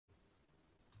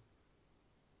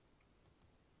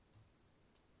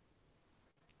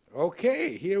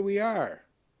Okay, here we are.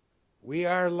 We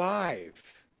are live.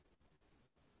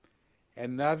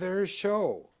 Another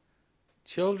show,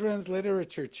 Children's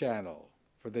Literature Channel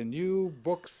for the New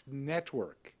Books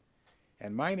Network.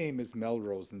 And my name is Mel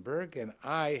Rosenberg, and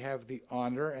I have the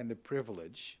honor and the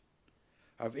privilege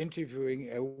of interviewing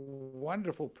a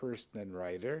wonderful person and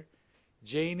writer,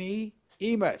 Janie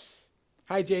Emaus.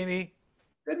 Hi, Janie.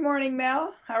 Good morning,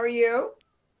 Mel. How are you?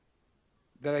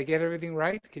 Did I get everything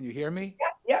right? Can you hear me?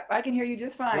 Yep, I can hear you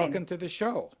just fine. Welcome to the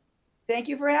show. Thank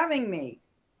you for having me.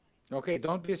 Okay,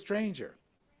 don't be a stranger.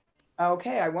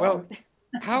 Okay, I Well, won't.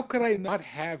 how could I not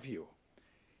have you?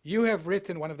 You have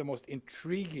written one of the most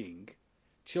intriguing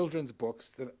children's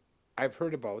books that I've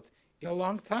heard about in a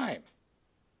long time.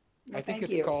 I Well, think thank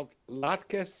it's you. called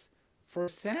Latkes for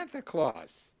Santa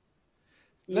Claus.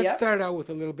 Let's Yep. start out with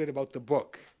a little bit about the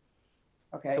book.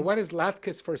 So, Okay. what is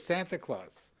Latkes for Santa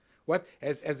Claus? What,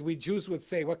 as we Jews would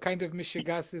say, what kind of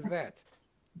mishigas is that?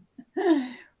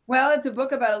 Well, it's a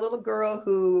book about a little girl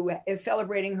who is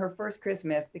celebrating her first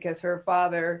Christmas because her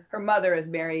mother has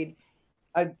married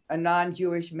a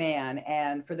non-Jewish man,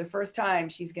 and for the first time,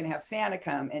 she's going to have Santa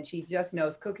come, and she just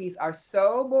knows cookies are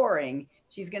so boring.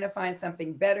 She's going to find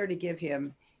something better to give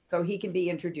him so he can be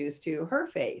introduced to her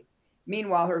faith.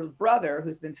 Meanwhile, her brother,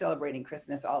 who's been celebrating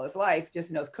Christmas all his life,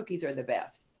 just knows cookies are the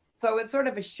best. So it's sort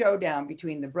of a showdown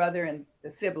between the brother and the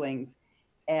siblings,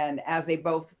 and as they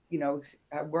both,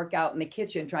 work out in the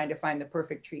kitchen trying to find the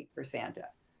perfect treat for Santa.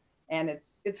 And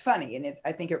it's funny, and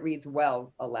I think it reads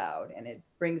well aloud, and it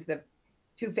brings the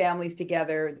two families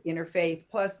together, interfaith,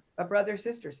 plus a brother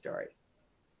sister story.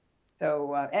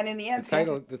 So, and in the The end, Santa.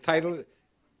 title, the title,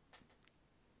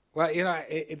 well,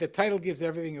 the title gives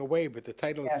everything away, but the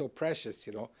title is Yeah. so precious.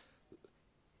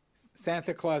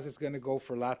 Santa Claus is going to go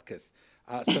for latkes.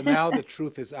 So now the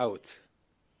truth is out.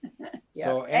 Yeah.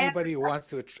 So And anybody who wants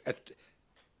to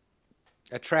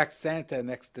attract Santa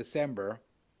next December,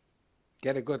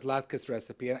 get a good latkes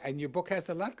recipe. And your book has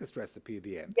a latkes recipe at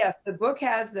the end. yes, the book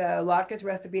has the latkes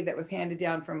recipe that was handed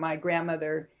down from my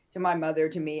grandmother to my mother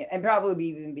to me, and probably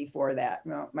even before that.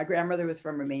 My grandmother was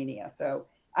from Romania. So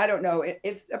I don't know.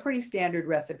 It's a pretty standard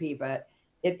recipe, but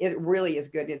it really is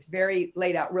good. It's very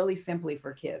laid out really simply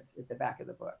for kids at the back of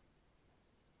the book.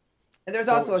 And there's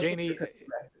So also a sugar Janie, cookie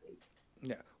recipe.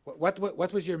 yeah,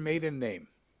 what was your maiden name?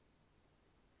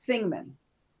 Singman.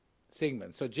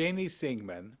 Singman. So Janie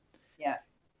Singman. Yeah.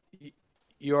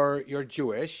 You're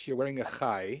Jewish. You're wearing a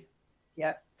chai.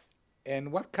 Yep.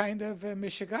 And what kind of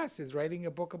mishigas is writing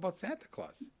a book about Santa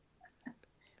Claus?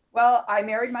 Well, I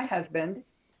married my husband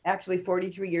actually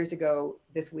 43 years ago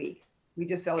this week. We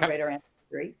just Ka- celebrate our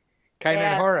anniversary. Kainan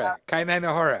And Hora. Kainan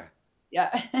Hora.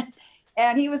 yeah,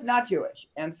 and he was not Jewish.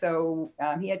 And so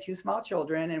he had two small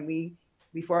children. And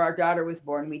before our daughter was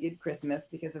born, we did Christmas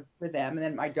for them. And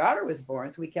then my daughter was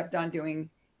born. So we kept on doing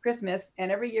Christmas.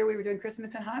 And every year we were doing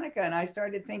Christmas and Hanukkah. And I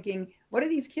started thinking, what do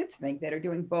these kids think that are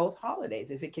doing both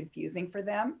holidays? Is it confusing for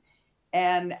them?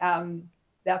 And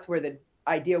that's where the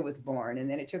idea was born. And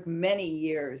then it took many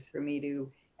years for me to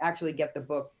actually get the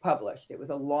book published. It was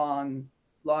a long,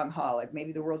 long haul. Like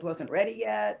maybe the world wasn't ready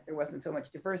yet. There wasn't so much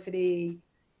diversity.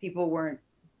 People weren't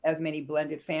as many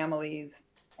blended families.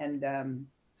 And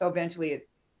so eventually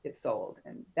it sold.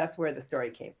 And that's where the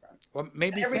story came from. Well, And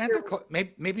every year,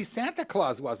 Maybe Santa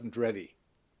Claus wasn't ready.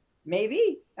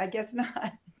 maybe, I guess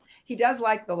not. He does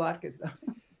like the latkes though.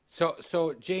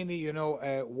 So Janie,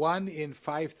 one in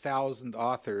 5,000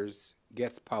 authors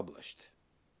gets published.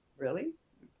 Really?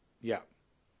 Yeah.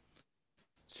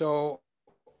 So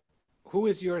who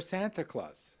is your Santa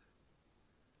Claus?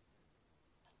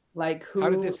 Like How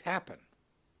did who? this happen?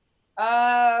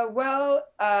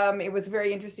 It was a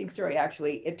very interesting story,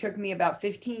 actually. It took me about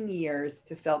 15 years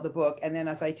to sell the book. And then,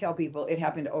 as I tell people, it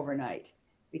happened overnight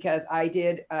because I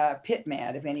did Pit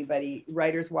Mad. If anybody,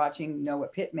 writers watching, know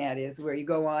what Pit Mad is, where you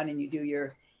go on and you do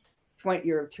your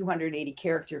 280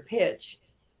 character pitch.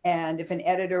 And if an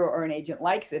editor or an agent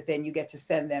likes it, then you get to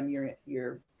send them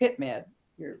your Pit Mad,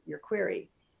 your query.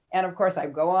 And of course, I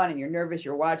go on and you're nervous,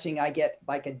 you're watching, I get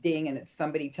like a ding and it's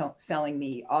somebody selling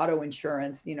me auto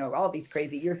insurance, all these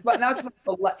crazy, you're not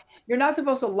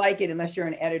supposed to like it unless you're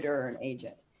an editor or an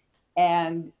agent.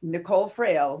 And Nicole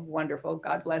Frail, wonderful,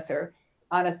 God bless her,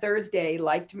 on a Thursday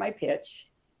liked my pitch.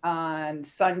 On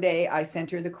Sunday, I sent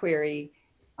her the query.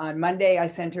 On Monday, I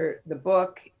sent her the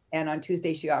book. And on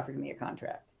Tuesday, she offered me a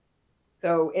contract.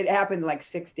 So it happened like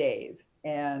 6 days.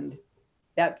 And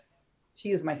that's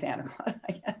she was my Santa Claus,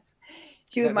 I guess.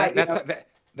 She was That, my, that, that's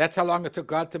that's how long it took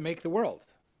God to make the world.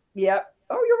 yep.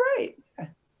 Oh, you're right.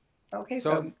 Okay, so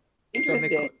So so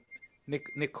interesting.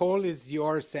 Nicole is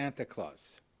your Santa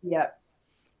Claus. Yep.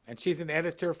 And she's an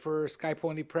editor for Sky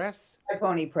Pony Press.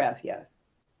 Pony Press, yes.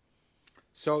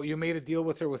 So you made a deal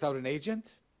with her without an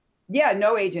agent? Yeah,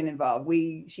 no agent involved.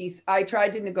 I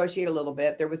tried to negotiate a little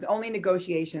bit. There was only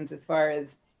negotiations as far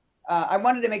as I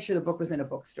wanted to make sure the book was in a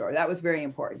bookstore. That was very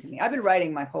important to me. I've been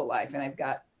writing my whole life, and I've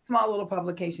got small little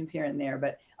publications here and there,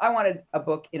 but I wanted a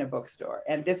book in a bookstore.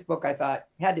 And this book I thought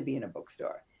had to be in a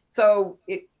bookstore. So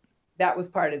that was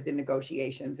part of the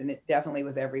negotiations, and it definitely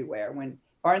was everywhere. When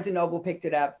Barnes and Noble picked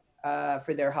it up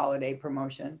for their holiday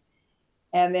promotion.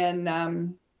 And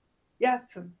then,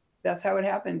 so that's how it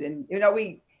happened. And,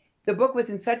 the book was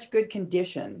in such good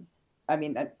condition. I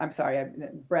mean, I'm sorry,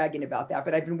 I'm bragging about that,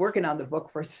 but I've been working on the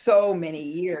book for so many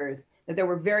years that there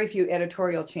were very few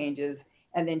editorial changes.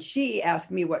 And then she asked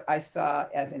me what I saw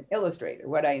as an illustrator,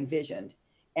 what I envisioned.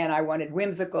 And I wanted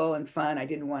whimsical and fun. I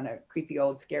didn't want a creepy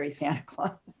old scary Santa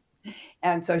Claus.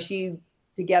 And so she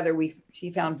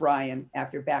found Brian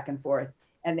after back and forth.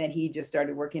 And then he just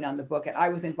started working on the book. And I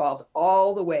was involved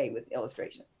all the way with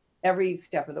illustration, every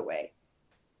step of the way.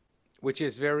 Which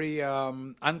is very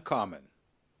uncommon.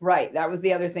 Right. That was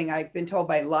the other thing I've been told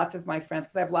by lots of my friends,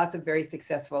 because I have lots of very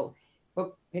successful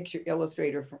book picture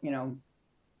illustrator,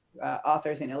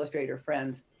 authors and illustrator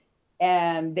friends.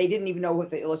 And they didn't even know what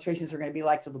the illustrations were going to be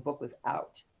like till the book was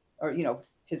out or,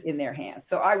 in their hands.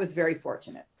 So I was very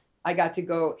fortunate. I got to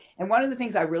go. And one of the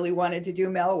things I really wanted to do,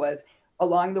 Mel, was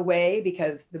along the way,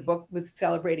 because the book was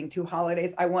celebrating 2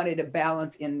 holidays, I wanted a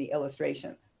balance in the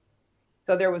illustrations.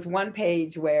 So there was one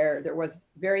page where there was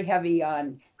very heavy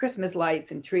on Christmas lights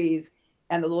and trees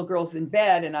and the little girl's in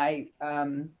bed. And I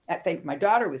think my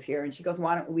daughter was here and she goes,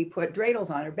 why don't we put dreidels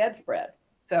on her bedspread?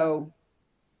 So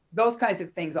those kinds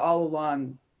of things all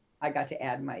along, I got to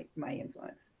add my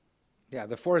influence. Yeah,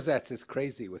 the Forzats is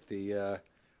crazy with the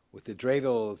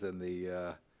dreidels and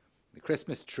the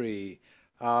Christmas tree.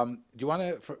 Do you want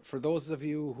to, for those of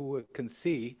you who can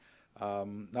see,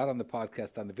 not on the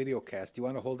podcast, on the video cast, do you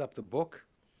want to hold up the book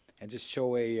and just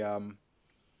show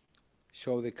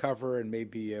show the cover and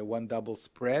maybe one double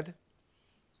spread?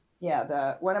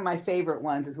 Yeah, one of my favorite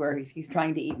ones is where he's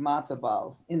trying to eat matzo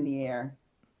balls in the air.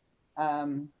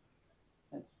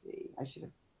 Let's see, I should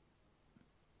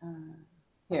have.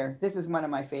 Here, this is one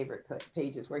of my favorite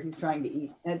pages where he's trying to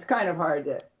eat, and it's kind of hard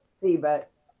to see,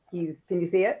 but can you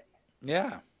see it?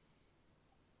 Yeah.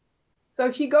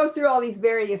 So she goes through all these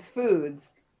various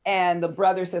foods, and the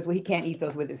brother says, well, he can't eat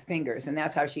those with his fingers. And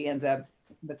that's how she ends up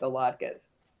with the latkes.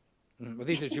 Well,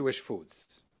 these are Jewish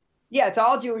foods. Yeah, it's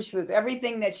all Jewish foods.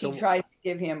 Everything that she tried to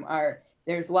give him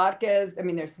there's latkes. I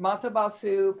mean, there's matzo ball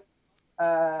soup,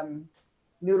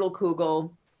 noodle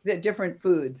kugel, the different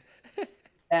foods.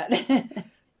 Do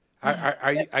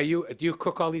you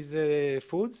cook all these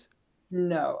foods?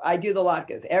 No, I do the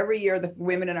latkes. Every year, the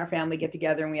women in our family get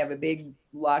together and we have a big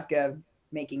latke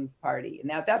making party. And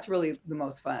that's really the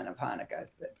most fun of Hanukkah,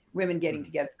 is the women getting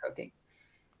together cooking.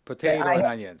 Potato and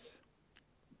onions.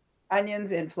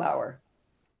 Onions and flour.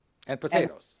 And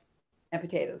potatoes. And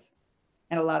potatoes.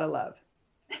 And a lot of love.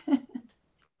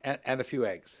 and a few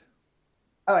eggs.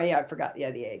 Oh, yeah, I forgot.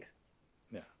 Yeah, the eggs.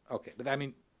 Yeah, okay. But I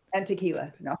mean... And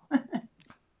tequila, no.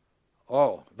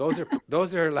 Oh, those are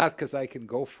latkes I can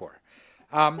go for.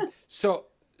 So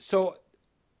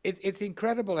it's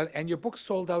incredible, and your book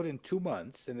sold out in 2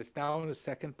 months, and it's now in a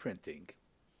second printing,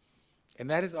 and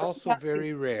that is also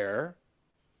very rare.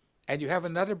 And you have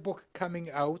another book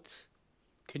coming out.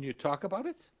 Can you talk about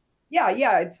it?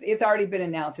 Yeah, it's already been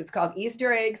announced. It's called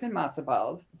Easter Eggs and Matzo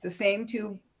Balls. It's the same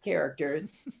 2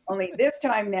 characters, only this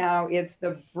time now it's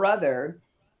the brother.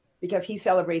 Because he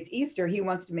celebrates Easter, he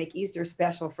wants to make Easter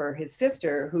special for his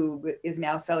sister, who is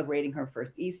now celebrating her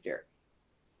first Easter.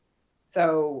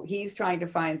 So he's trying to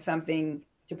find something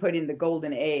to put in the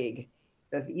golden egg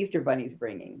that the Easter Bunny's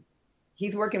bringing.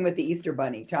 He's working with the Easter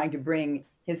Bunny, trying to bring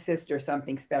his sister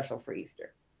something special for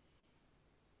Easter.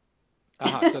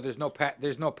 So there's no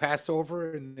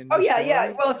Passover in the new story?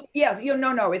 Yeah. Well, yes,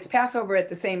 no, it's Passover at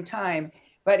the same time,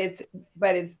 but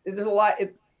there's a lot.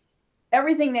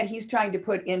 Everything that he's trying to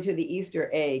put into the Easter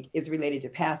egg is related to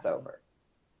Passover.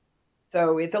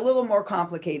 So it's a little more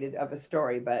complicated of a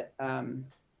story, but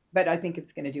I think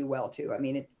it's going to do well too. I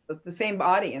mean, it's the same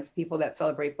audience, people that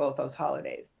celebrate both those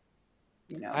holidays.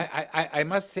 I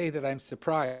must say that I'm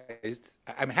surprised.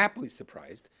 I'm happily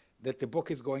surprised that the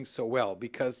book is going so well,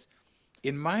 because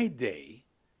in my day,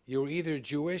 you were either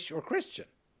Jewish or Christian.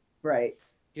 Right.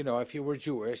 If you were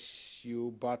Jewish,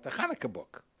 you bought the Hanukkah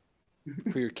book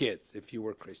for your kids. If you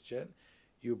were Christian,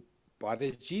 you bought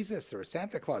a Jesus or a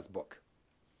Santa Claus book.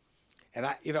 And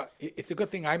it's a good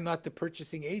thing I'm not the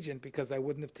purchasing agent, because I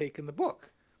wouldn't have taken the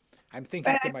book. I'm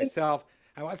thinking to myself,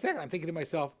 I'm thinking to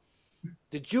myself,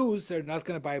 the Jews are not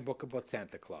going to buy a book about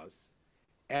Santa Claus,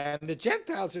 and the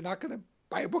Gentiles are not going to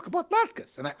buy a book about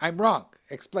Latkes. And I'm wrong.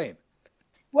 Explain.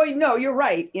 Well, no, you're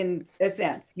right in a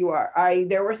sense. You are.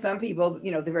 There were some people,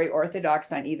 the very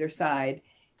orthodox on either side.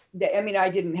 I mean, I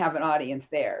didn't have an audience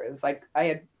there. It was like I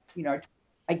had,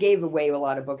 I gave away a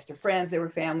lot of books to friends. There were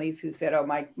families who said, "Oh,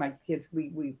 my kids,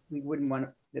 we wouldn't want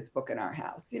this book in our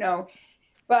house,"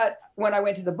 But when I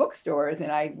went to the bookstores and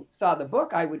I saw the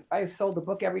book, I sold the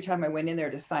book every time I went in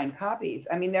there to sign copies.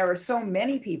 I mean, there were so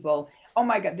many people. Oh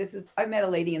my God, I met a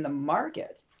lady in the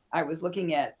market. I was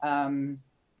looking at,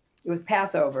 it was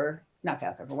Passover, not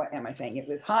Passover, what am I saying? It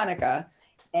was Hanukkah.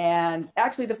 And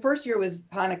actually the first year was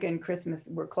Hanukkah and Christmas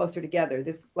were closer together.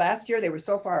 This last year, they were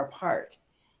so far apart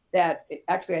that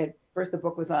first the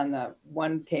book was on the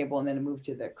one table and then it moved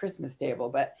to the Christmas table.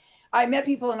 But I met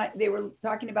people and they were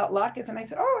talking about latkes and I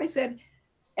said,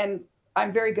 and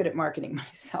I'm very good at marketing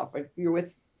myself. If you're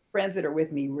with friends that are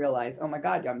with me, realize, oh my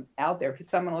God, I'm out there. Because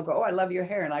someone will go, oh, I love your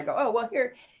hair. And I go, oh, well,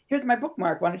 here's my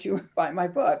bookmark. Why don't you buy my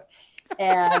book?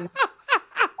 And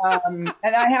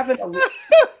I happen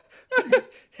to.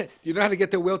 You know how to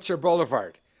get to Wilshire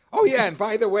Boulevard. Oh yeah, and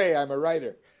by the way, I'm a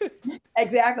writer.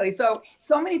 Exactly. So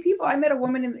many people. I met a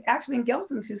woman actually in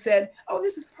Gelson's who said, oh,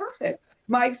 this is perfect.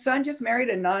 My son just married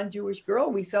a non-Jewish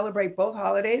girl. We celebrate both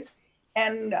holidays.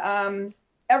 And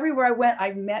everywhere I went,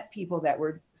 I met people that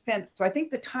were sent. So I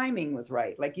think the timing was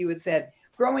right. Like you had said,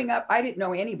 growing up, I didn't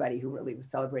know anybody who really was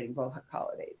celebrating both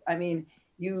holidays. I mean,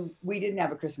 we didn't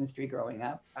have a Christmas tree growing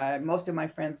up. Most of my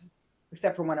friends,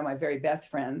 except for one of my very best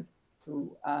friends,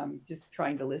 who just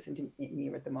trying to listen to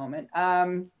me at the moment,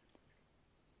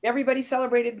 everybody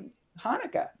celebrated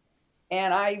Hanukkah.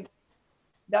 And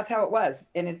that's how it was.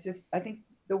 And it's just, I think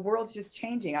the world's just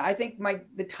changing. I think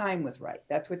the time was right.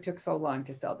 That's what took so long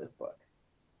to sell this book.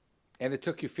 And it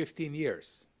took you 15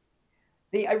 years.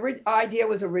 The idea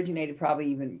was originated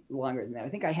probably even longer than that. I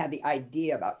think I had the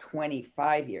idea about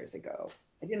 25 years ago.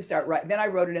 I didn't start writing. Then I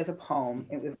wrote it as a poem.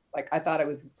 It was like, I thought I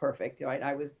was perfect. Right?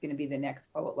 I was going to be the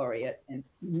next poet laureate. And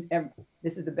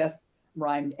this is the best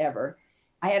rhyme ever.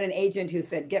 I had an agent who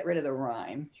said, get rid of the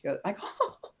rhyme. She goes, I go,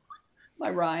 oh, my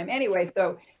rhyme. Anyway,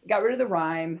 so got rid of the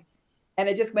rhyme. And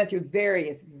it just went through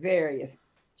various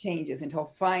changes until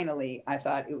finally I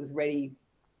thought it was ready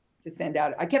to send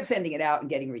out. I kept sending it out and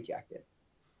getting rejected.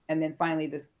 And then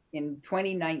finally in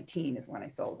 2019 is when I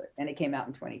sold it. And it came out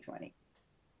in 2020.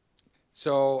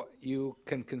 So you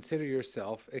can consider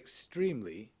yourself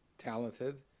extremely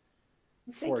talented,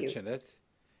 fortunate.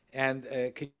 And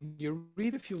can you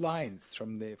read a few lines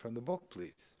from the book,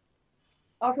 please?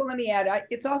 Also, let me add,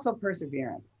 it's also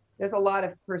perseverance. There's a lot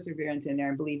of perseverance in there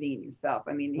and believing in yourself.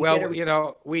 I mean,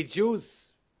 we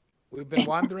Jews, we've been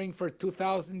wandering for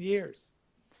 2,000 years.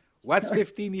 What's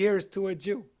 15 years to a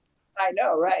Jew? I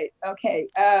know, right? Okay.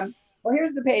 Well,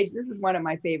 here's the page. This is one of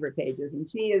my favorite pages. And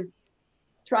she is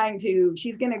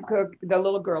she's going to cook. The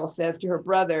little girl says to her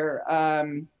brother,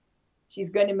 she's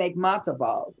going to make matzo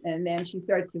balls. And then she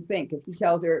starts to think, because he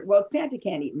tells her, well, Santa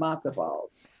can't eat matzo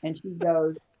balls. And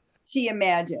she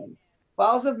imagined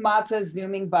balls of matzah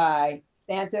zooming by,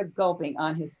 Santa gulping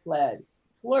on his sled,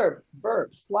 slurp,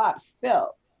 burp, slop,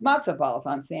 spill, matzo balls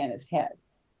on Santa's head.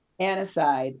 Anna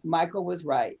sighed. Michael was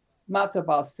right. Matzo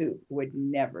ball soup would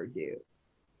never do.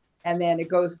 And then it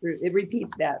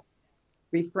repeats that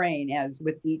refrain as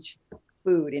with each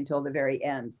food until the very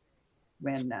end.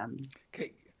 When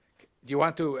okay. Do you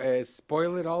want to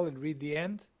spoil it all and read the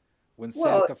end when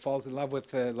Santa falls in love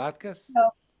with Latkes?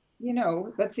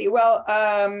 No, let's see. Well,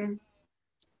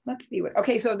 let's see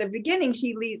okay. So the beginning,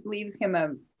 she leaves him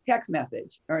a text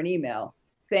message or an email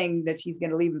saying that she's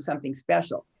going to leave him something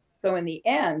special. So in the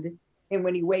end, and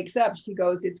when he wakes up, she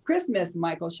goes, "It's Christmas,"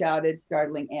 Michael shouted,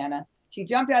 startling Anna. She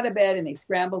jumped out of bed and they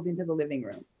scrambled into the living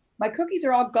room. "My cookies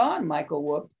are all gone," Michael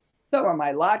whooped. "So are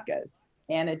my latkes."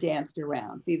 Anna danced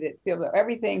around. See that still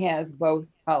everything has both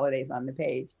holidays on the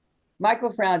page.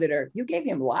 Michael frowned at her. "You gave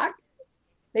him latkes?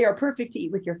 They are perfect to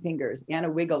eat with your fingers."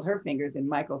 Anna wiggled her fingers in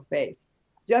Michael's face.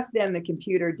 Just then the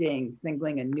computer dinged,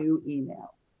 signaling a new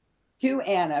email. To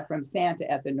Anna from Santa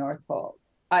at the North Pole.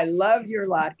 "I loved your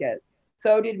latkes.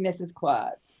 So did Mrs.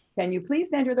 Claus. Can you please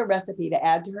send her the recipe to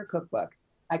add to her cookbook?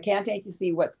 I can't wait to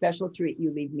see what special treat you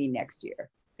leave me next year,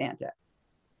 Santa."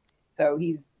 So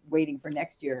he's waiting for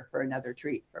next year for another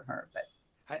treat from her. But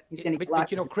he's going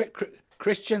to but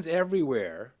Christians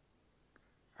everywhere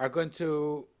are going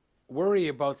to worry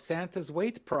about Santa's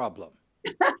weight problem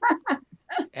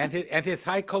and his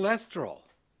high cholesterol.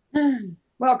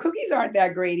 Well, cookies aren't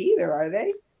that great either, are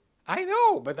they? I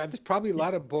know, but there's probably a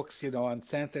lot of books, on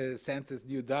Santa's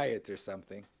new diet or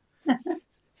something.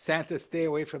 Santa, stay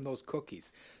away from those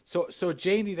cookies. So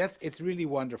Janie, it's really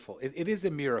wonderful. It is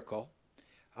a miracle.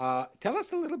 Tell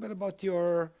us a little bit about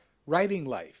your writing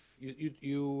life.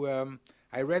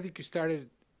 I read that you started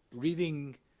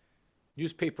reading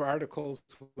newspaper articles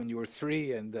when you were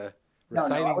 3 and No, no,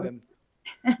 reciting them.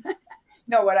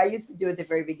 no. What I used to do at the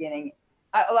very beginning,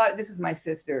 this is my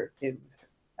sister.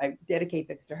 I dedicate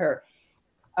this to her.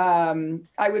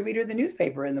 I would read her the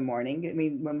newspaper in the morning. I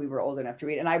mean, when we were old enough to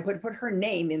read, and I would put her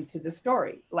name into the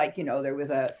story. Like, there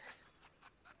was a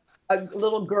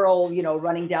little girl,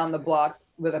 running down the block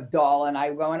with a doll, and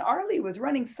I go, and Arlie was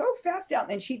running so fast down,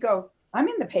 and she'd go, "I'm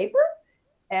in the paper,"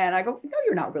 and I go, "No,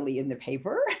 you're not really in the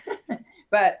paper,"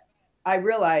 but I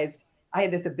realized I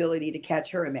had this ability to catch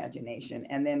her imagination,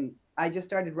 and then I just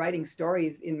started writing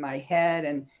stories in my head.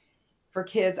 And for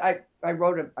kids, I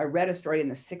read a story in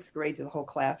the 6th grade to the whole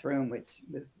classroom, which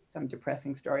was some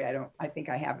depressing story. I think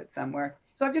I have it somewhere.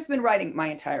 So I've just been writing my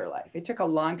entire life. It took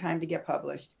a long time to get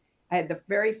published. I had the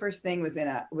very first thing was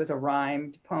a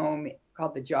rhymed poem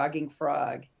called "The Jogging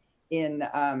Frog" in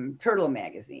Turtle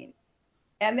magazine,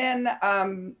 and then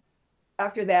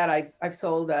after that, I've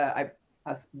sold a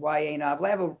YA novel. I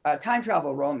have a time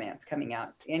travel romance coming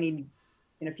out in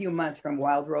a few months from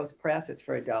Wild Rose Press. It's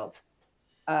for adults.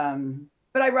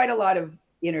 But I write a lot of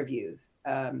interviews.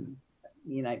 Not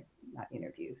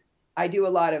interviews. I do a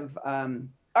lot of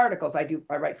articles. I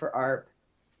write for ARP,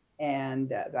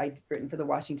 and I've written for the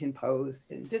Washington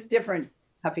Post and just different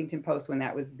Huffington Post when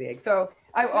that was big. So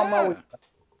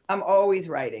I'm always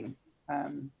writing.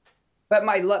 But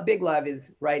my big love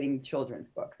is writing children's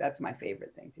books. That's my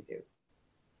favorite thing to do.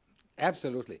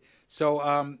 Absolutely.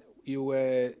 So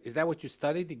is that what you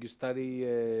studied? Did you study?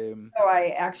 So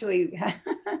I actually,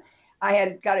 I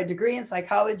had got a degree in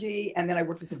psychology, and then I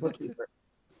worked as a bookkeeper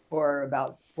for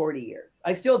about 40 years.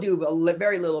 I still do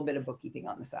very little bit of bookkeeping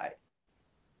on the side.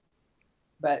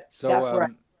 But that's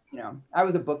where I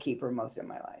was a bookkeeper most of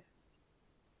my life.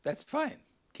 That's fine.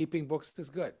 Keeping books is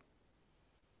good.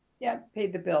 Yeah,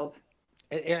 paid the bills.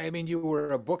 I mean, you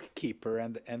were a bookkeeper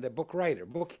and a book writer.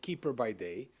 Bookkeeper by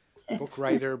day, book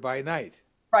writer by night.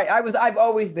 Right. I've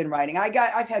always been writing.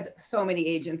 I've had so many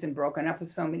agents and broken up with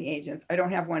so many agents. I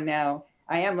don't have one now.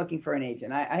 I am looking for an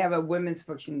agent. I have a women's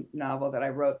fiction novel that I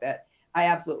wrote that I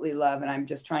absolutely love, and I'm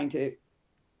just trying to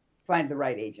find the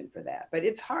right agent for that. But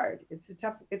it's hard. It's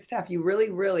tough. You really,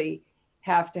 really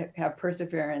have to have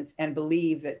perseverance and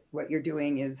believe that what you're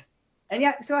doing is, and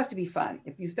yet it still has to be fun.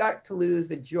 If you start to lose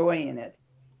the joy in it,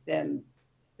 then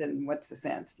what's the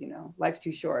sense? Life's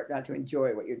too short not to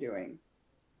enjoy what you're doing.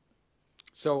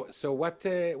 So what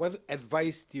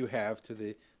advice do you have to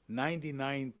the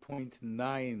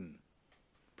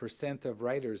 99.9% of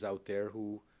writers out there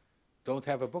who don't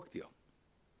have a book deal?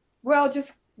 Well,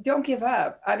 just don't give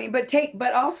up. I mean, but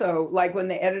also, like when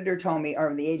the editor told me,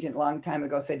 or the agent a long time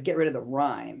ago said, get rid of the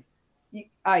rhyme.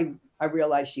 I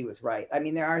realized she was right. I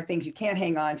mean, there are things you can't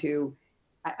hang on to.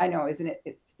 I know, isn't it?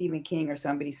 It's Stephen King or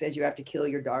somebody says you have to kill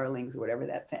your darlings, whatever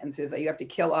that sentence is, that you have to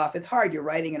kill off. It's hard. You're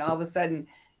writing, and all of a sudden,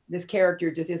 this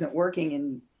character just isn't working,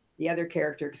 and the other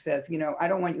character says, I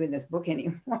don't want you in this book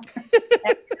anymore.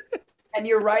 and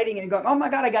you're writing and going, oh my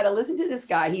God, I got to listen to this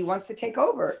guy. He wants to take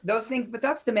over. Those things, but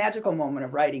that's the magical moment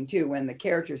of writing too, when the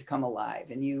characters come alive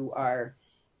and you are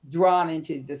drawn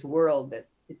into this world that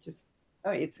it's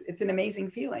an amazing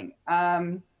feeling.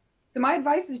 So my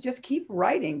advice is just keep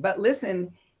writing, but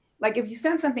listen, like if you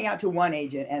send something out to one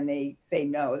agent and they say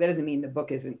no, that doesn't mean the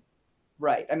book isn't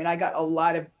right. I mean, I got a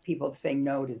lot of people saying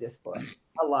no to this book,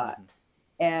 a lot.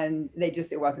 And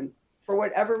it wasn't for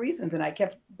whatever reasons. And I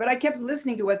kept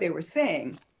listening to what they were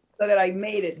saying so that I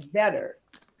made it better.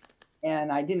 And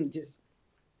I didn't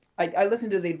I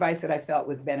listened to the advice that I felt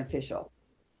was beneficial.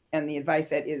 And the advice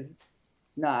that is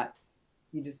not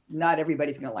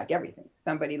everybody's going to like everything.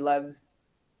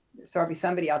 There'll be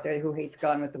somebody out there who hates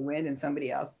Gone with the Wind and somebody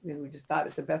else who just thought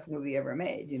it's the best movie ever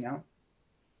made,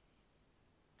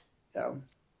 So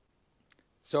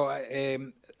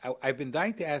I've been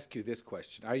dying to ask you this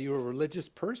question. Are you a religious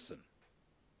person?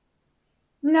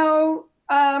 No,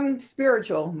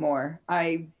 spiritual more.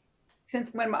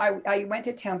 Since when I went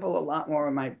to temple a lot more.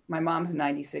 When my mom's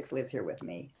 96, lives here with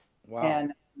me. Wow.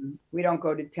 And we don't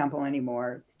go to temple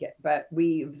anymore but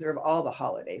we observe all the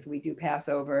holidays. We do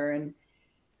Passover and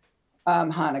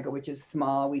Hanukkah, which is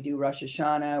small. We do Rosh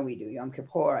Hashanah. We do Yom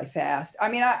Kippur. I fast. I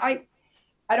mean, I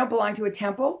don't belong to a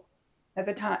temple at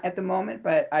the moment,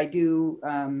 but I do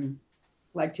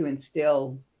like to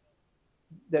instill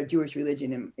the Jewish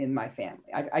religion in my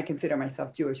family. I consider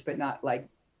myself Jewish, but not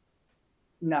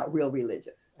real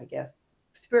religious, I guess.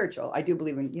 Spiritual. I do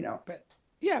believe in, But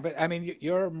I mean,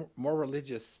 you're more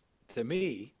religious to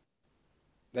me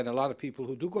than a lot of people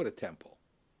who do go to temple.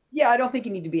 Yeah, I don't think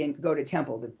you need to go to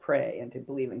temple to pray and to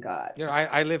believe in God. You know,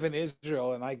 I live in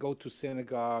Israel and I go to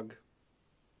synagogue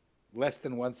less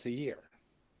than once a year,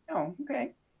 Oh,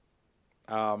 okay.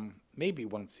 maybe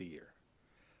once a year.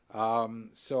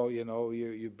 So you know,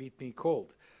 you beat me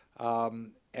cold.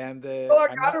 And Well, our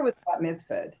I'm daughter not. was bat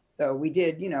mitzvahed, so we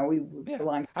did. We Yeah,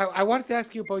 belonged. I wanted to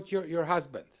ask you about your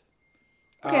husband.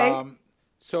 Okay. Um,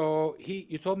 so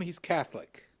you told me he's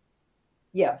Catholic.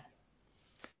 Yes.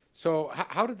 So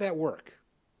how did that work?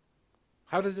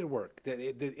 How does it work?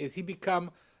 Is he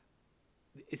become?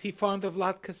 Is he fond of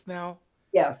Latkes now?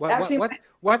 Yes. What what Actually,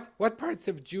 what what parts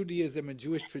of Judaism and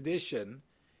Jewish tradition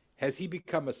has he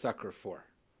become a sucker for?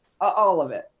 all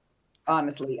of it.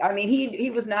 Honestly, I mean, he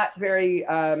was not very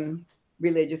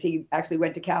religious. He actually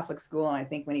went to Catholic school, and I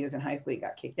think when he was in high school, he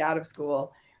got kicked out of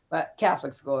school. But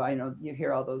Catholic school, I know you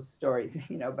hear all those stories,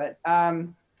 But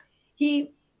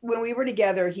he, when we were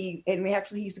together, he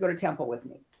used to go to temple with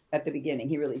me at the beginning.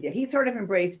 He really did. He sort of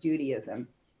embraced Judaism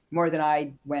more than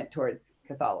I went towards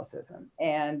Catholicism,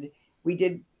 and we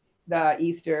did the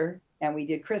Easter and we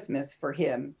did Christmas for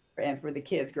him and for the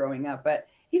kids growing up. But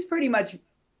he's pretty much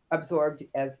absorbed,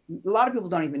 as a lot of people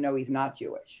don't even know he's not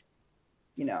Jewish,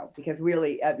 because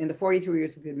really in the 43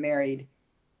 years we've been married,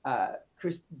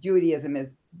 Judaism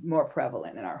is more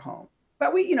prevalent in our home.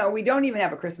 But we don't even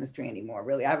have a Christmas tree anymore,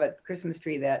 really. I have a Christmas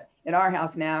tree that in our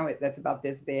house now, that's about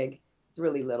this big. It's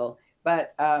really little.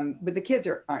 But the kids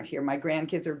aren't here. My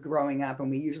grandkids are growing up,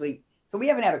 and so we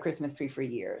haven't had a Christmas tree for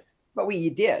years. But we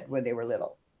did when they were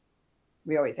little.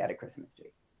 We always had a Christmas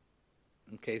tree.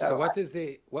 Okay, so what is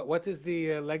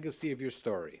the legacy of your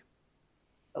story?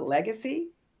 The legacy,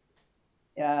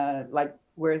 like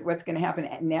what's going to happen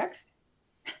next?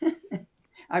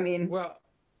 I mean, Well,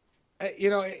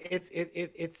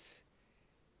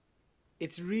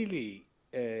 it's really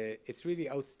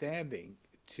outstanding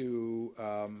to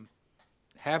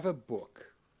have a book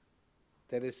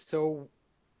that is so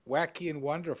wacky and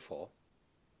wonderful,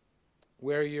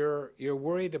 where you're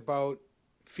worried about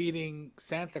feeding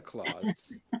Santa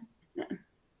Claus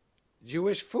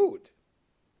Jewish food.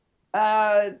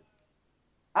 I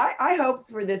hope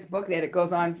for this book that it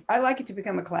goes on. I like it to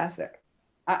become a classic.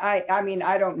 I mean,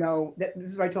 I don't know.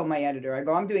 This is what I told my editor. I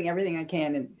go, I'm doing everything I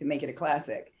can to make it a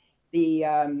classic.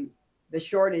 The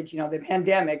shortage, the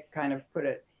pandemic kind of put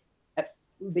it at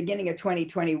beginning of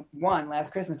 2021,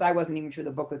 last Christmas. I wasn't even sure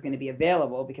the book was going to be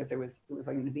available because it was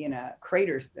going to be in a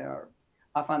crater or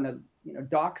off on the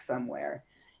dock somewhere.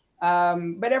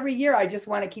 But every year I just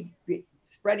want to keep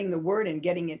spreading the word and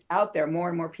getting it out there, more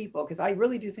and more people, because I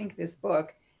really do think this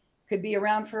book could be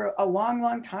around for a long,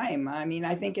 long time. I mean,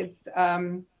 I think it's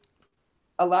a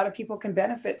lot of people can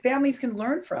benefit. Families can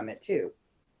learn from it too.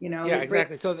 Yeah,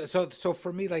 exactly. So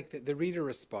for me, like the reader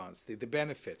response, the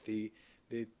benefit, the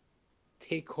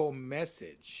take home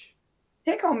message.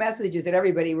 Take home message is that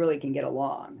everybody really can get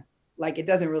along. Like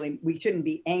we shouldn't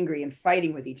be angry and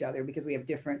fighting with each other because we have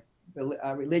different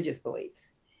religious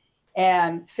beliefs.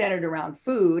 And centered around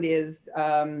food is,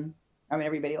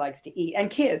 everybody likes to eat, and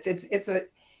kids.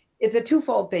 It's a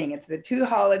twofold thing. It's the two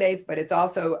holidays, but it's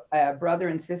also a brother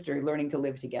and sister learning to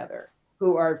live together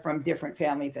who are from different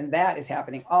families, and that is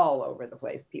happening all over the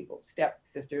place. People, step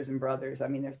sisters and brothers. I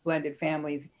mean, there's blended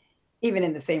families, even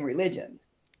in the same religions.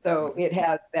 So it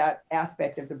has that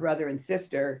aspect of the brother and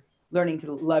sister learning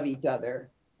to love each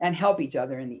other and help each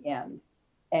other in the end,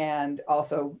 and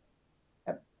also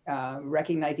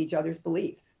recognize each other's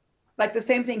beliefs. Like the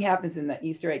same thing happens in the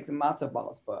Easter eggs and matzo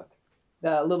balls book.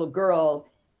 The little girl,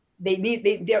 they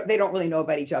don't really know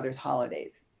about each other's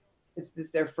holidays. It's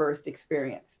just their first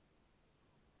experience.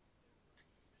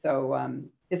 So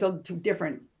it's a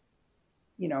different,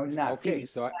 not okay.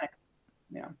 So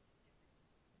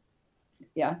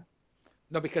yeah.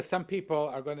 No, because some people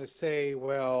are going to say,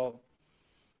 well,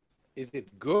 is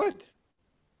it good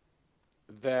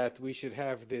that we should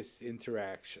have this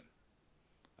interaction?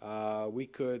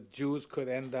 Jews could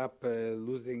end up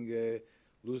losing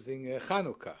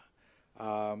Hanukkah.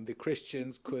 The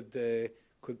Christians could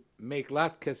make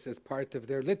latkes as part of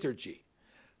their liturgy.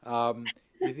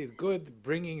 Is it good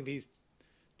bringing these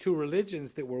two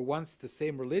religions that were once the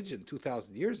same religion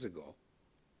 2,000 years ago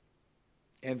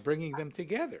and bringing them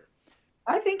together?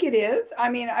 I think it is. I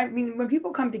mean, when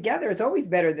people come together, it's always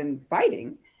better than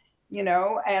fighting, and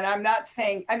I'm not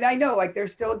saying, and I know like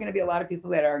there's still going to be a lot of people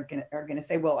that are going to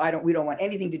say, well, we don't want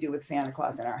anything to do with Santa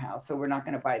Claus in our house, so we're not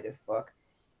going to buy this book.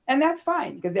 And that's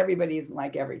fine, because everybody isn't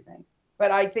like everything. But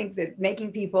I think that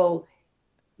making people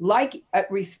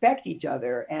respect each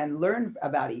other and learn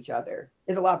about each other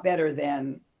is a lot better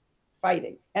than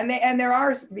fighting. And there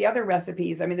are the other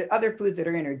recipes. I mean, the other foods that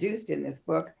are introduced in this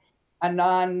book. A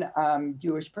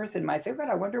non-Jewish person might say, "God,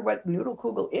 I wonder what noodle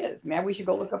kugel is. Man, we should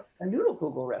go look up a noodle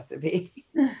kugel recipe."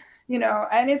 You know,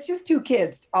 and it's just two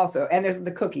kids also. And there's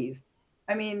the cookies.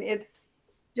 I mean, it's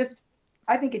just,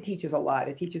 I think it teaches a lot.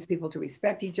 It teaches people to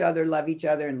respect each other, love each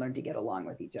other, and learn to get along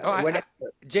with each Oh, other.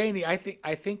 Janie, I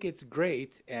think it's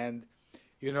great, and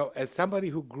you know, as somebody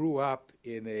who grew up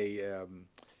in a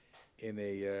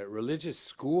religious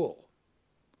school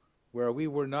where we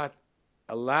were not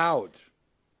allowed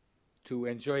to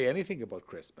enjoy anything about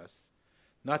Christmas,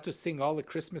 not to sing all the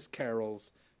Christmas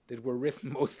carols that were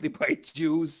written mostly by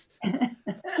Jews,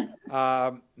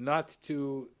 not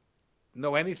to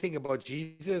know anything about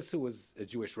Jesus, who was a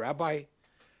Jewish rabbi.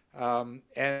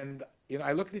 And you know,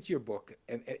 I looked at your book,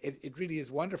 and it really is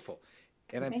wonderful.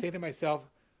 And I'm saying to myself,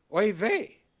 "Oy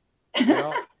vey," you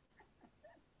know,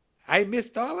 I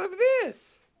missed all of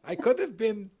this. I could have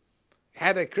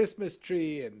had a Christmas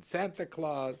tree and Santa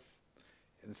Claus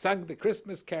and sung the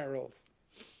Christmas carols.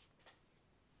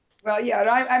 Well, yeah,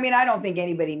 I mean, I don't think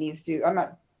anybody needs to, I'm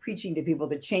not preaching to people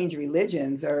to change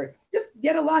religions or just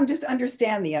get along, just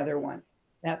understand the other one.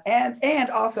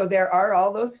 And also there are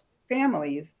all those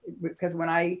families, because when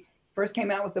I first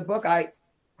came out with the book,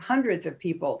 hundreds of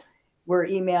people were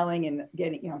emailing and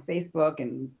getting, you know, Facebook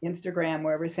and Instagram,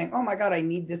 wherever, saying, "Oh my God, I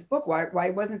need this book.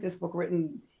 Why wasn't this book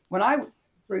written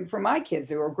for my kids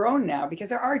who are grown now?" Because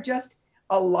there are just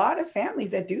a lot of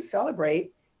families that do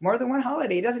celebrate more than one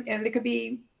holiday. And it could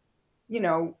be, you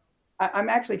know, I'm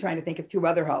actually trying to think of 2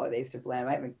 other holidays to blend.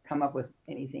 I haven't come up with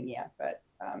anything yet, but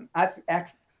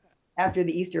after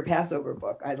the Easter Passover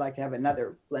book, I'd like to have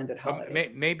another blended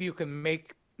holiday. Maybe you can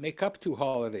make up 2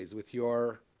 holidays with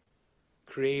your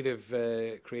creative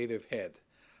head.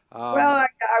 Well, I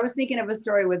was thinking of a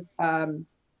story with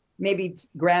maybe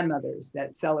grandmothers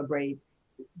that celebrate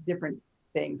different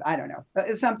things. I don't know.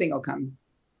 Something will come.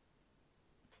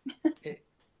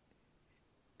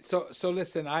 So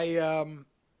listen,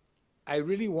 I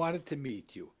really wanted to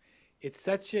meet you. It's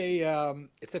such a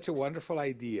wonderful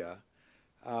idea,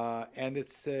 and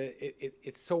it's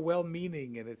so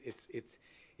well-meaning, and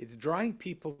it's drawing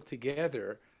people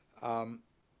together.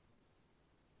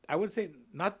 I would say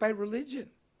not by religion,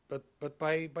 but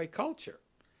by culture.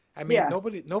 I mean, Yeah.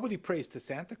 nobody prays to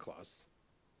Santa Claus.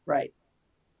 Right.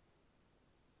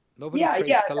 Nobody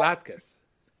prays to Latkes.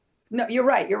 No, you're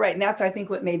right. You're right. And that's, I think,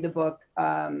 what made the book,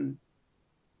 that's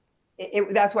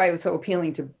why it was so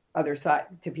appealing to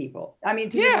to people. I mean,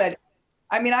 to people that,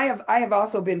 I mean, I have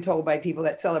also been told by people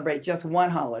that celebrate just one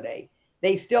holiday,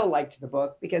 they still liked the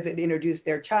book because it introduced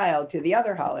their child to the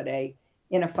other holiday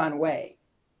in a fun way.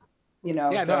 You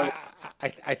know, Yeah, so no,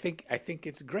 I think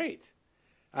it's great.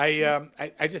 I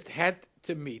just had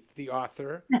to meet the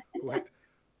author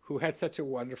who had such a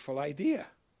wonderful idea.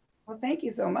 well, thank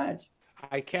you so much.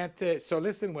 I can't. So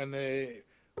listen,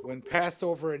 when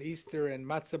Passover and Easter and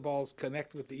matzah balls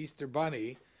connect with the Easter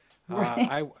Bunny,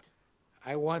 Right.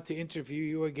 I want to interview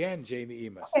you again, Janie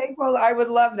Emaus. Okay, well, I would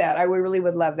love that. I would really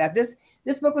would love that. This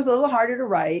book was a little harder to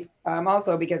write,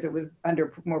 also because it was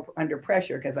more under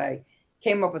pressure, because I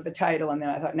came up with the title and then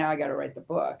I thought, now I got to write the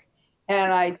book,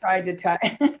 and I tried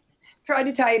to tried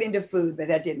to tie it into food, but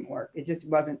that didn't work. It just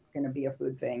wasn't going to be a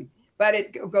food thing. But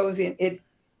it goes in.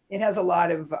 It has a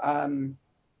lot of.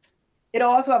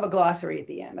 It'll also have a glossary at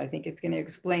the end. I think it's going to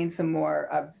explain some more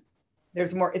of.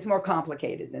 There's more. It's more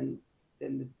complicated than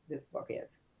this book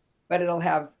is, but it'll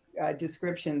have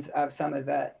descriptions of some of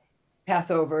the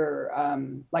Passover,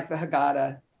 like the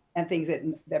Haggadah, and things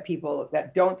that people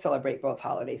that don't celebrate both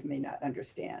holidays may not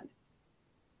understand.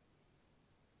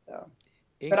 So,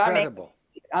 but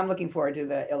I'm looking forward to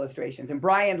the illustrations. And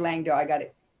Brian Langdo, I got to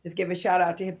just give a shout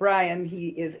out to him. Brian. He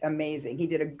is amazing. He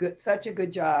did such a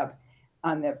good job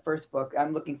on the first book.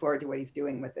 I'm looking forward to what he's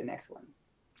doing with the next one.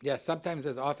 Yeah, sometimes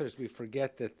as authors we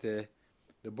forget that the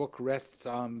book rests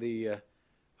on the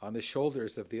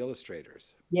shoulders of the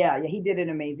illustrators. Yeah, he did an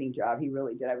amazing job. He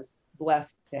really did. I was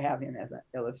blessed to have him as an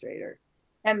illustrator,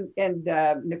 and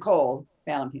Nicole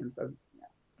found him. So yeah,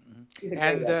 he's a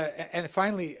great guy. And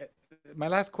finally, my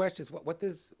last question is, what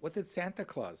did Santa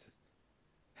Claus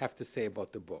have to say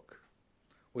about the book?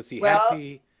 Was he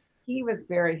happy? He was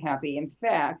very happy. In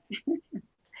fact,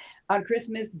 on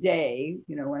Christmas Day,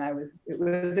 you know, it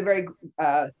was a very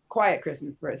quiet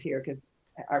Christmas for us here because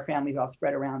our family's all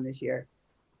spread around this year.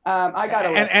 I got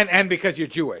and because you're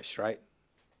Jewish, right?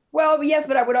 Well, yes,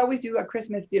 but I would always do a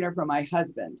Christmas dinner for my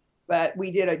husband. But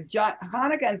we did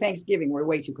Hanukkah and Thanksgiving were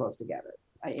way too close together.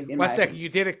 One second, you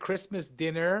did a Christmas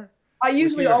dinner I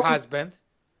usually with your husband?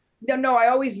 No, I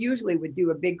always usually would do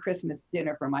a big Christmas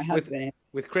dinner for my husband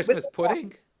With But Christmas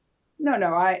pudding? no,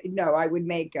 I would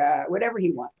make whatever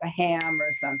he wants, a ham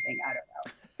or something. I don't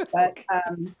know. But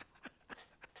Okay.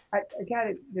 I got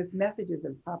it. This messages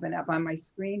are popping up on my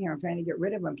screen here. I'm trying to get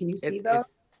rid of them. Can you see It those? it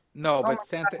no, Oh but my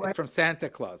Santa, it's God. from Santa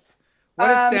Claus. What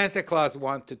does Um, Santa Claus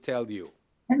want to tell you?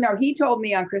 no, he told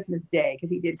me on Christmas Day because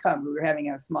he did come. We were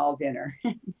having a small dinner.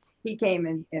 He came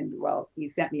and well, he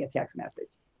sent me a text message.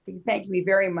 He thanked me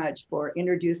very much for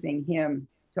introducing him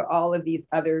to all of these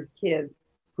other kids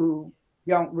who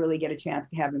don't really get a chance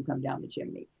to have him come down the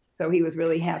chimney. So he was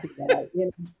really happy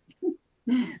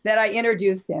that I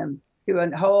introduced him to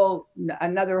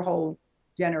another whole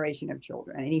generation of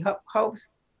children, and he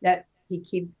hopes that he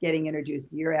keeps getting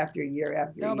introduced year after year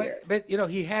after No, year. but you know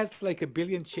he has like a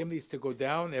billion chimneys to go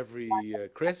down every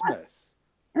Christmas.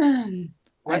 I know.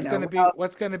 Well,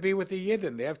 What's gonna be with the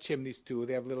Yidden? They have chimneys too.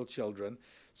 They have little children.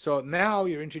 So now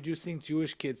you're introducing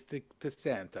Jewish kids to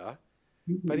Santa,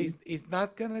 but mhm. he's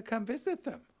not gonna come visit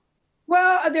them.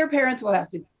 Well, their parents will have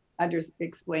to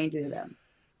explain to them.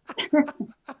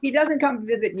 He doesn't come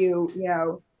visit you, you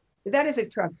know. That's a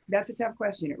tough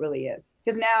question. It really is.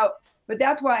 Because now, but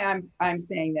that's why I'm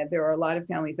saying that there are a lot of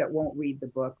families that won't read the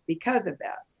book because of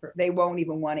that. They won't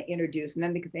even want to introduce, and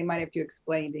then because they might have to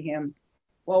explain to him,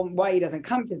 well, why he doesn't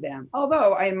come to them.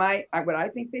 Although what I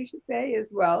think they should say is,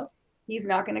 well, he's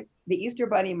not going to. The Easter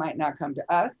Bunny might not come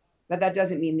to us, but that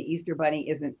doesn't mean the Easter Bunny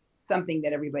isn't something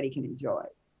that everybody can enjoy.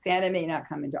 Santa may not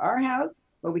come into our house,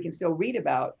 but we can still read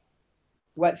about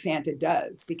what Santa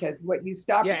does, because what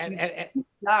Yeah, you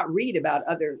not read about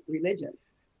other religions.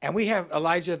 and we have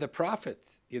Elijah the prophet,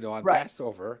 you know, on Right,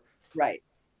 Passover. right,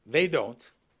 They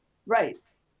don't. right.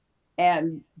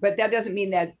 And but that doesn't mean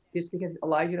that just because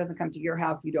Elijah doesn't come to your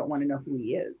house, you don't want to know who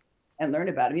he is and learn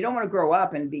about him. You don't want to grow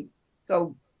up and be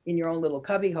so in your own little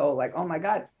cubbyhole, like, oh my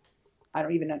God, I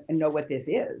don't even know what this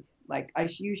is. Like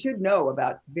you should know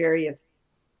about various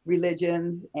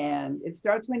religions, and it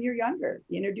starts when you're younger.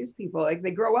 You introduce people, like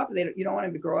they grow up, you don't want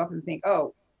them to grow up and think,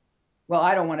 oh, well,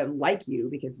 I don't want to like you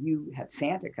because you had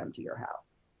Santa come to your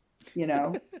house. You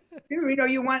know,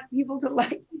 you want people to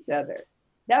like each other.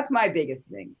 That's my biggest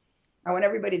thing. I want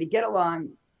everybody to get along,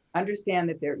 understand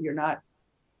that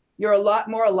you're a lot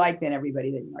more alike than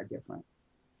everybody, that you are different.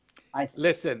 I think.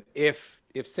 Listen, if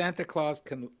Santa Claus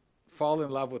can fall in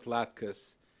love with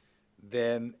Latkes,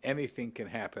 then anything can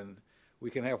happen. We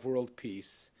can have world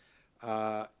peace.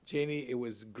 Janie, it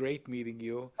was great meeting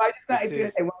you. I This was going to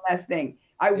is say one last thing.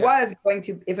 I yeah. was going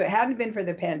to, if it hadn't been for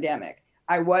the pandemic,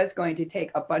 I was going to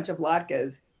take a bunch of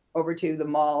latkes over to the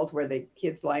malls where the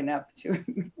kids line up to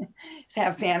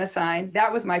have Santa sign.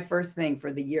 That was my first thing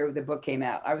for the year the book came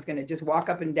out. I was going to just walk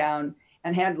up and down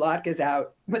and hand latkes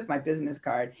out with my business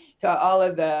card to all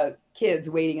of the kids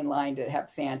waiting in line to have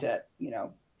Santa,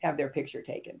 have their picture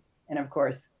taken. And of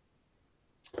course,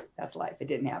 that's life. It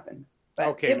didn't happen. But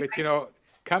Okay, but you know,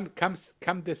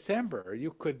 come December,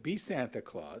 you could be Santa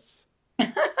Claus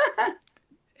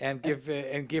and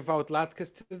give out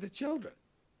latkes to the children.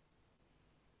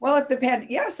 well, if the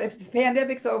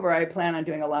pandemic's over, I plan on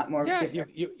doing a lot more Yeah,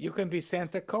 different. you can be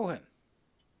Santa Cohen.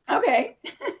 Okay.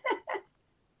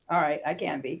 All right, I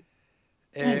can be.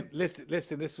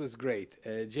 Listen, this was great.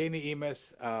 Janie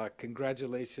Emaus,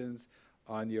 congratulations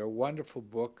on your wonderful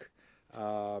book,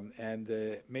 and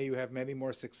may you have many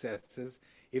more successes.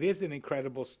 It is an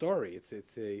incredible story.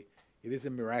 It is a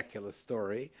miraculous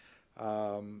story.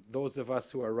 Those of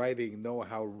us who are writing know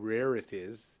how rare it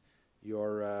is,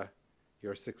 your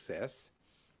success,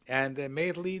 and may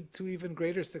it lead to even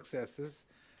greater successes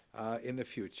in the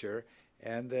future.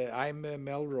 And I'm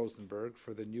Mel Rosenberg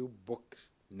for the New Book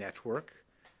Network,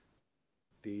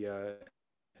 the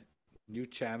new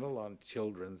channel on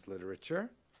children's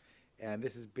literature. And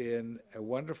this has been a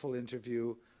wonderful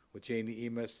interview with Janie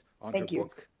Emaus on her Thank you.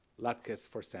 book, Latkes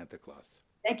for Santa Claus.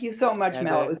 Thank you so much, And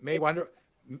Mel. It was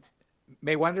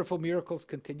may wonderful miracles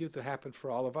continue to happen for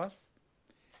all of us,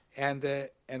 and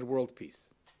world peace.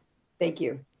 Thank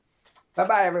you.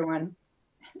 Bye-bye, everyone.